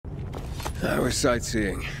We're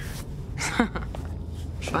sightseeing.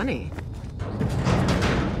 Funny.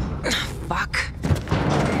 Fuck.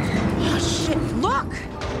 Oh, shit, look!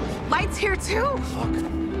 Light's here, too! Fuck.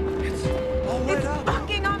 It's all lit It's up.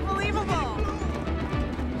 fucking unbelievable!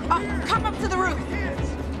 Oh, come up to the roof.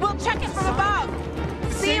 We'll check it from above.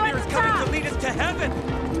 See you at the top. Coming to lead us to heaven.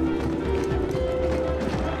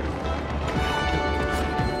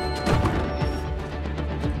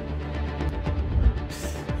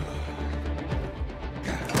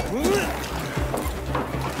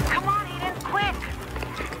 Come on, Eden, quick!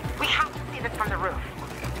 We have to see this from the roof.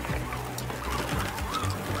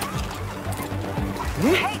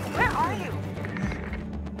 Hey, where are you?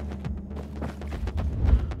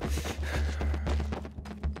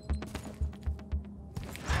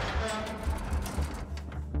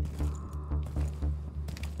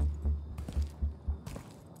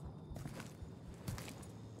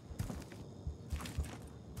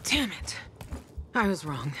 Damn it. I was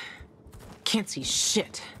wrong. Can't see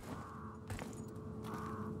shit.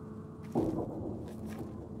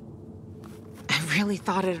 I really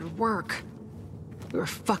thought it'd work. We were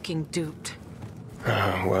fucking duped.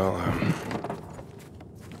 Well,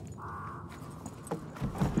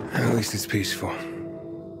 at least it's peaceful.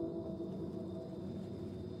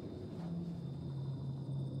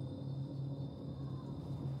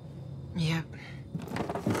 Yep.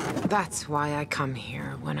 That's why I come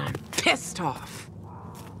here when I'm pissed off.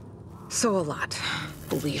 So a lot,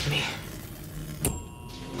 believe me.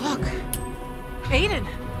 Look, Aiden,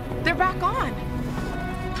 they're back on.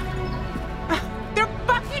 They're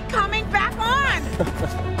fucking coming back on!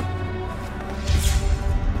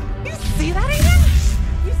 You see that, Aiden?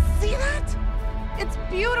 You see that? It's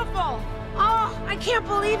beautiful. Oh, I can't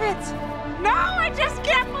believe it. No, I just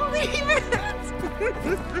can't believe it.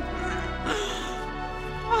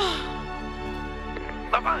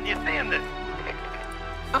 Lavon, you seeing this?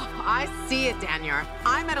 Oh, I see it, Daniel.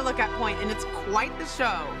 I'm at a lookout point, and it's quite the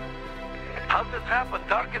show. How'd this happen?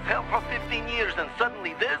 Dark as hell for 15 years, and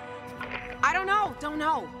suddenly this? I don't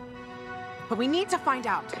know. But we need to find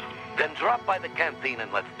out. Then drop by the canteen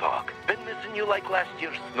and let's talk. Been missing you like last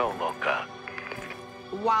year's snow loca.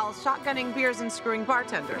 While shotgunning beers and screwing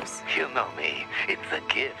bartenders. You know me. It's a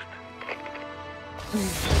gift.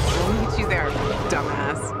 We'll meet you there,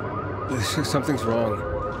 dumbass. Something's wrong.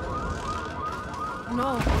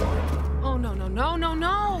 No. Oh, no.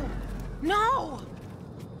 No!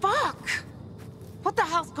 Fuck! What the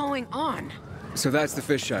hell's going on? So that's the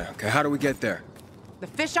fisheye. Okay, how do we get there? The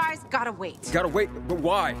fisheye's gotta wait. Gotta wait, but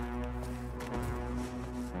why?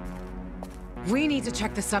 We need to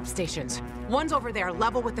check the substations. One's over there,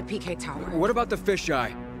 level with the PK tower. What about the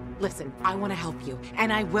fisheye? Listen, I want to help you,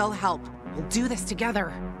 and I will help. We'll do this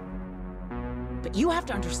together. But you have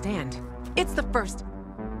to understand, it's the first.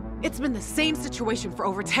 It's been the same situation for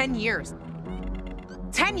over 10 years.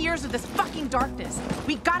 10 years of this fucking darkness.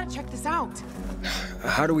 We gotta check this out.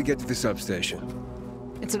 How do we get to the substation?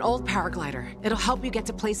 It's an old paraglider. It'll help you get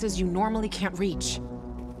to places you normally can't reach.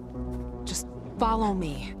 Just follow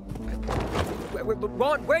me.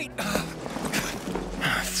 Ron, wait!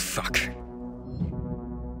 Fuck.